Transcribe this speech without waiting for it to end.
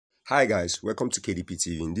Hi guys, welcome to KDP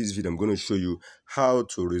TV. In this video, I'm going to show you how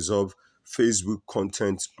to resolve Facebook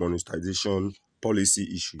content monetization policy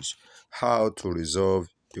issues. How to resolve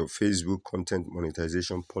your Facebook content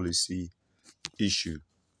monetization policy issue.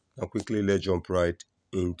 Now quickly, let's jump right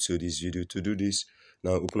into this video. To do this,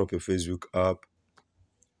 now open up your Facebook app,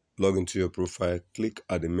 log into your profile, click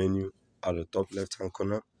at the menu at the top left hand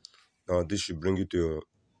corner. Now this should bring you to your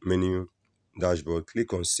menu dashboard.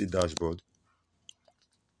 Click on See Dashboard.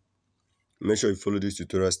 Make sure you follow this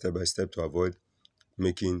tutorial step by step to avoid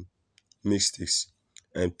making mistakes.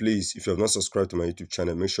 And please, if you have not subscribed to my YouTube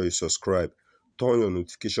channel, make sure you subscribe. Turn your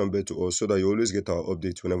notification bell to all so that you always get our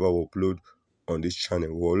updates whenever we upload on this channel.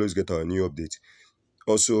 We'll always get our new updates.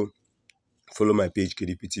 Also, follow my page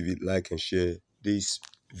KDP TV, like and share this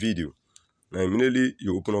video. Now, immediately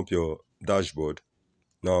you open up your dashboard.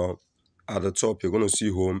 Now, at the top, you're going to see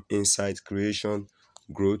Home, Insight, Creation,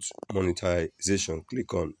 Growth, Monetization.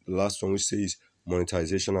 Click on the last one which says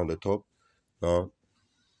Monetization at the top. Now,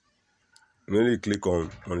 when you click on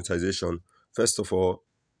monetization, first of all,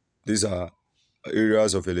 these are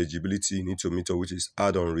areas of eligibility you need to meet up, which is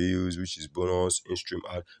add-on reels, which is bonus, in-stream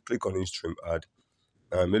ad. Click on in-stream ad.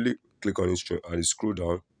 And immediately click on in-stream ad. You scroll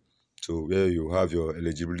down to where you have your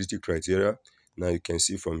eligibility criteria. Now you can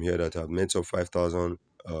see from here that I've met up 5,000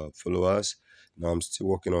 followers. Now I'm still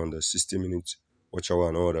working on the 60-minute watch hour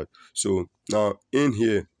and all that. So now in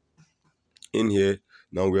here,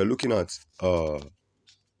 now we are looking at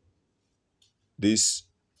this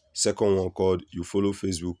second one called You Follow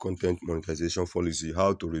Facebook Content Monetization Policy,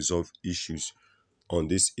 how to resolve issues on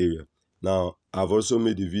this area. Now, I've also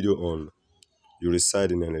made a video on you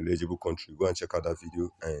reside in an eligible country. Go and check out that video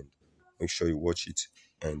and make sure you watch it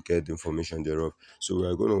and get the information thereof. So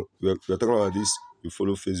we're talking about this You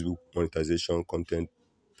Follow Facebook Monetization Content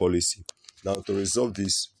Policy. Now, to resolve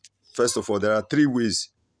this, first of all, there are three ways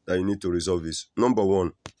that you need to resolve this. Number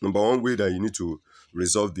one way that you need to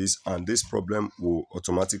resolve this, and this problem will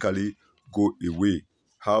automatically go away.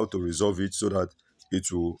 How to resolve it so that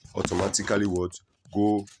it will automatically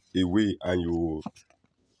go away and you will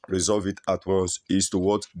resolve it at once, is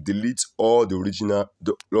to delete all the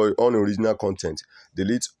unoriginal content.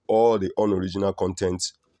 Delete all the unoriginal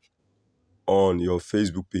content on your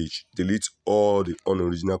Facebook page. Delete all the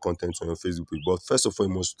unoriginal content on your Facebook page. But first of all,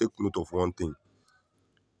 you must take note of one thing.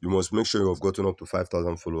 You must make sure you have gotten up to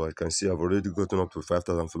 5,000 followers. You can see I've already gotten up to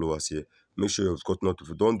 5,000 followers here. Make sure you have gotten up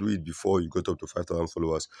to. Don't do it before you get up to 5,000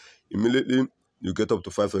 followers. Immediately you get up to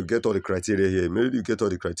 5,000, get all the criteria here. Immediately you get all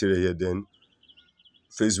the criteria here, then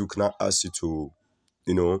Facebook now asks you to,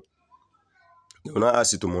 they will now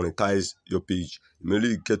ask you to monetize your page. Immediately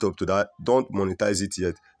you get up to that. Don't monetize it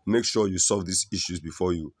yet. Make sure you solve these issues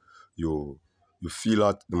before you fill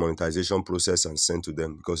out the monetization process and send to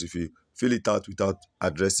them. Because if you fill it out without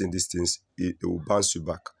addressing these things, it will bounce you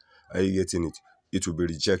back. Are you getting it? It will be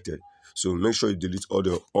rejected. So make sure you delete all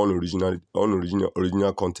the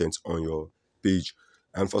original content on your page.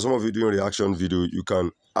 And for some of you doing reaction video, you can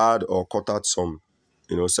add or cut out some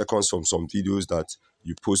seconds from some videos that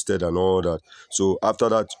you posted and all that. So after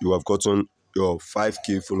that, you have gotten your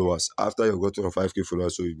 5k followers. After you've gotten your 5k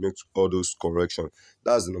followers, so you make all those corrections.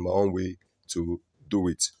 That's the number one way to do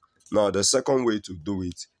it. Now the second way to do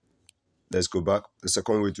it, let's go back. The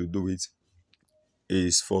second way to do it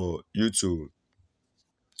is for you to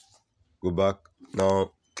go back.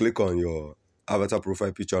 Now click on your avatar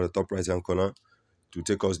profile picture at the top right hand corner to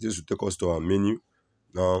take us. This will take us to our menu.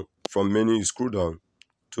 Now from menu, you scroll down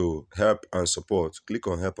to help and support. Click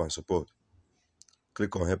on help and support.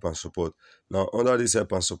 Click on help and support. Now under this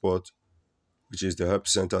help and support, which is the help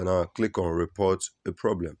center, now click on report a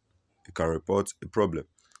problem. You can report a problem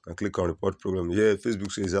and click on report problem. Here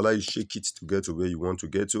Facebook says allow you shake it to get to where you want to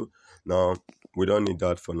get to. Now we don't need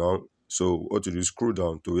that for now. So what to do, scroll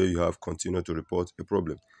down to where you have continue to report a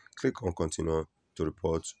problem. Click on continue to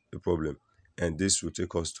report a problem, and this will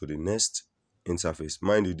take us to the next interface.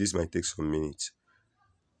 Mind you, this might take some minutes.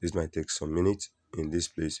 This might take some minutes in this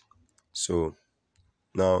place. So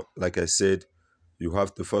now, like I said, you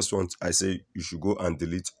have the first one. I say you should go and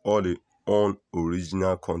delete all the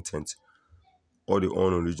unoriginal content. All the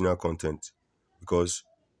unoriginal content. Because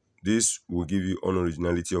this will give you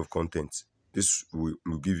unoriginality of content. This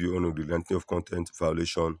will give you unoriginality of content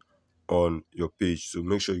violation on your page. So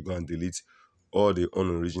make sure you go and delete all the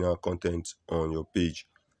unoriginal content on your page.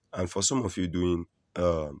 And for some of you doing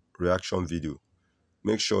reaction video,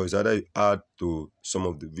 make sure it's either you add to some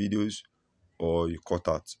of the videos or you cut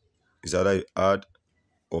out. It's either you add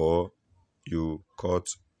or you cut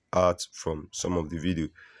out from some of the video.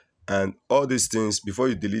 And all these things, before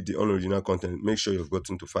you delete the unoriginal content, make sure you've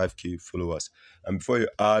gotten to 5K followers. And before you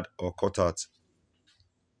add or cut out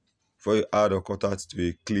to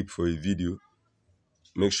a clip for a video,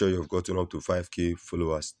 make sure you've gotten up to 5K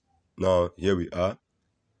followers. Now here we are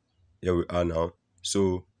now.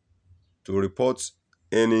 So to report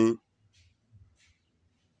any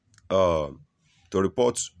now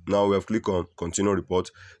we have clicked on continue report.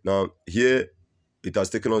 Now here it has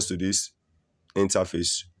taken us to this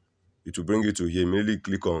interface. It will bring you to here. Immediately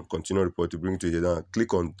click on continue report to bring you to here. Now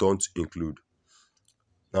click on don't include.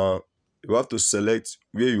 Now you have to select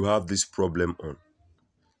where you have this problem on.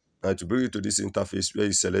 Now to bring you to this interface where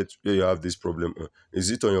you select where you have this problem on.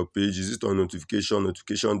 Is it on your page? Is it on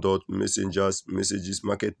notification dot, messengers, messages,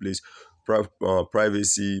 marketplace,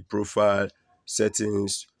 privacy, profile,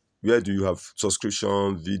 settings? Where do you have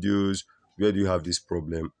subscription, videos? Where do you have this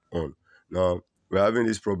problem on? Now we're having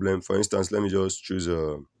this problem. For instance, let me just choose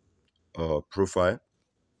a profile.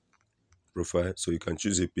 So you can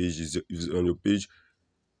choose a page. If it's on your page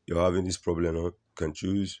you're having this problem on, you can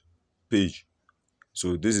choose page.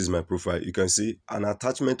 So this is my profile. You can see an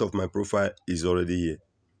attachment of my profile is already here.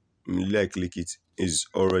 Immediately I click it, is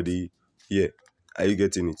already here. Are you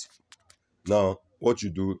getting it? Now what you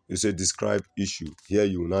do is say describe issue. Here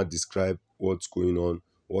you will now describe what's going on,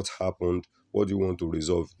 what happened, what do you want to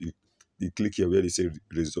resolve. You click here where they say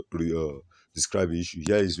describe the issue.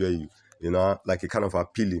 Here is where you know, like a kind of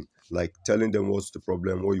appealing, like telling them what's the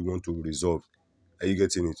problem, what you want to resolve. Are you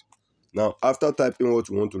getting it? Now, after typing what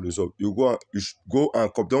you want to resolve, you should go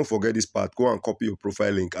and copy. Don't forget this part. Go and copy your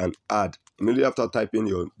profile link and add. Immediately after typing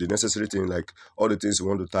the necessary thing, like all the things you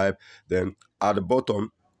want to type, then at the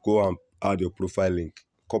bottom, go and add your profile link.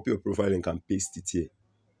 Copy your profile link and paste it here.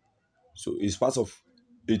 So it's part of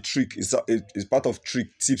a trick. It's part of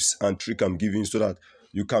tips and trick I'm giving so that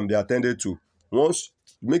you can be attended to. Once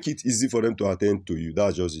make it easy for them to attend to you.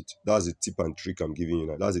 That's just it. That's a tip and trick I'm giving you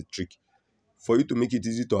now. That's a trick. For you to make it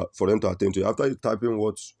easy for them to attend to you, after you type in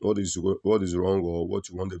what is wrong or what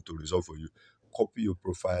you want them to resolve for you, copy your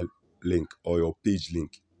profile link or your page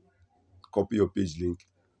link. Copy your page link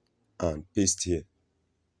and paste here.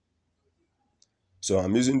 So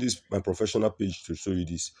I'm using my professional page to show you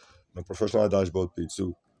this, my professional dashboard page.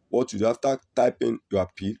 So what you do after typing your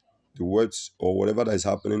appeal, the words or whatever that is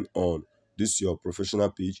happening on this your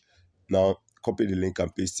professional page, now copy the link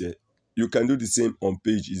and paste here. You can do the same on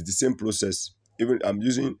page. It's the same process. Even I'm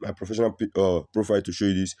using my professional profile to show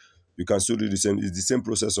you this. You can still do the same. It's the same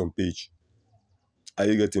process on page. Are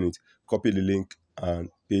you getting it? Copy the link and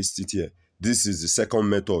paste it here. This is the second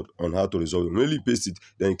method on how to resolve it. When you paste it,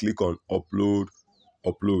 then click on upload.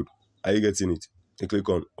 Are you getting it? You click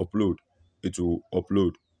on upload. It will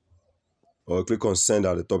upload. Or click on send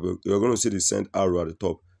at the top. You're going to see the send arrow at the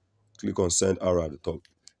top. Click on send arrow at the top.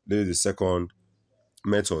 This is the second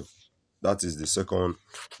method. That is the second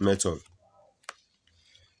method.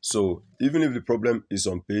 So even if the problem is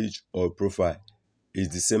on page or profile,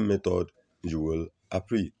 it's the same method you will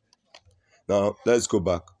apply. Now let's go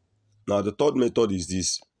back. Now the third method is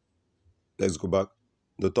this. Let's go back.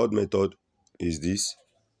 The third method is this.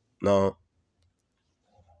 Now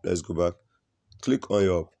let's go back. Click on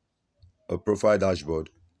your profile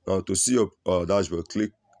dashboard. Now to see your dashboard,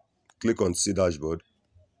 click on see dashboard.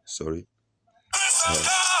 Sorry.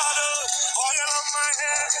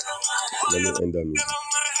 Let me end that music.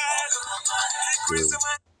 So,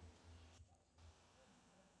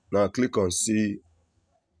 now click on see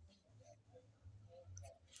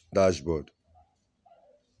dashboard.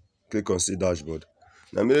 Click on see dashboard.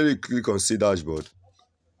 Now immediately click on see dashboard.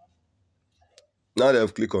 Now that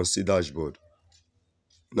I've clicked on see dashboard,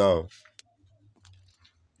 now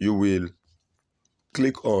you will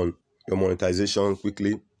click on your monetization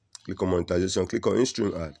quickly. Click on monetization. Click on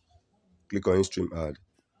in-stream ad. Click on in-stream ad.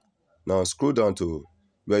 Now scroll down to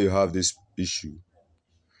where you have this issue.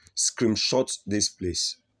 Screenshot this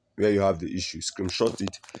place where you have the issue. Screenshot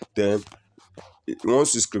it. Then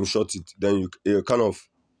once you screenshot it, then you kind of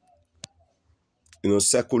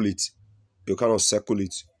circle it. You kind of circle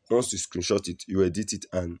it. Once you screenshot it, you edit it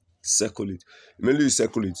and circle it. Immediately you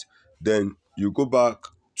circle it, then you go back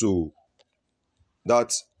to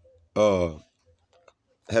that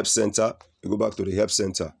help center. You go back to the help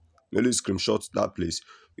center. Immediately screenshot that place.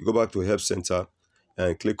 You go back to help center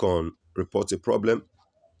and click on report a problem.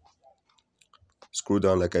 Scroll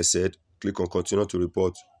down like I said. Click on continue to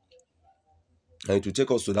report. And it will take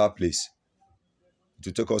us to that place. It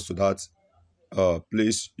will take us to that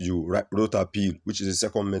place you wrote appeal, which is the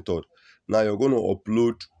second method. Now you're going to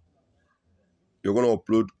upload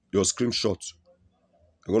your screenshot.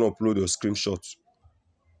 You're going to upload your screenshot.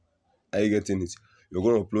 Are you getting it? you're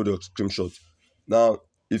going to upload your screenshot. Now,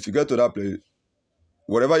 if you get to that place,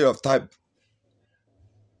 whatever you have typed,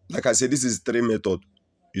 like I said, this is 3 method.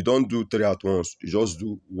 You don't do 3 at once. You just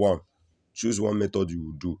do 1. Choose 1 method you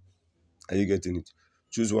will do. Are you getting it?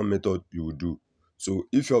 Choose 1 method you will do. So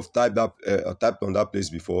if you have typed on that place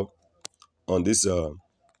before, on this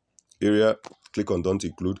area, click on don't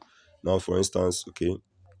include. Now, for instance, okay,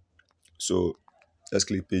 so let's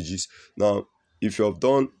click pages. Now, if you have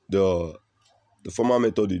done the former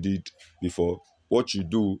method you did before, what you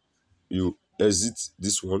do, you exit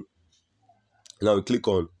this one. Now you click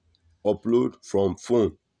on upload from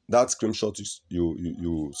phone. That screenshot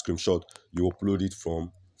you screenshot, you upload it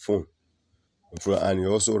from phone. And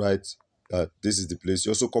you also write that this is the place.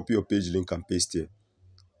 You also copy your page link and paste here.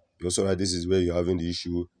 You also write this is where you're having the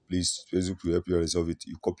issue. Please, Facebook will help you resolve it.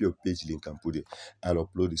 You copy your page link and put it and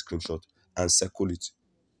upload the screenshot and circle it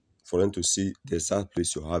for them to see the exact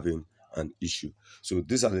place you're having an issue. So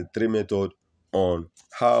these are the 3 methods on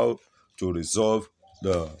how to resolve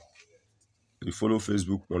the follow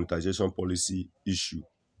Facebook monetization policy issue.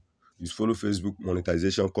 You follow Facebook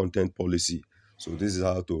monetization content policy. So this is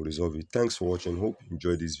how to resolve it. Thanks for watching. Hope you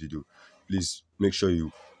enjoyed this video. Please make sure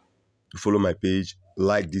you follow my page,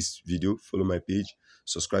 like this video, follow my page,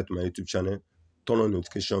 subscribe to my YouTube channel, turn on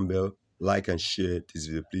notification bell, like and share this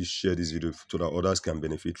video. Please share this video so that others can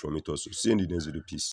benefit from it also. See you in the next video. Peace.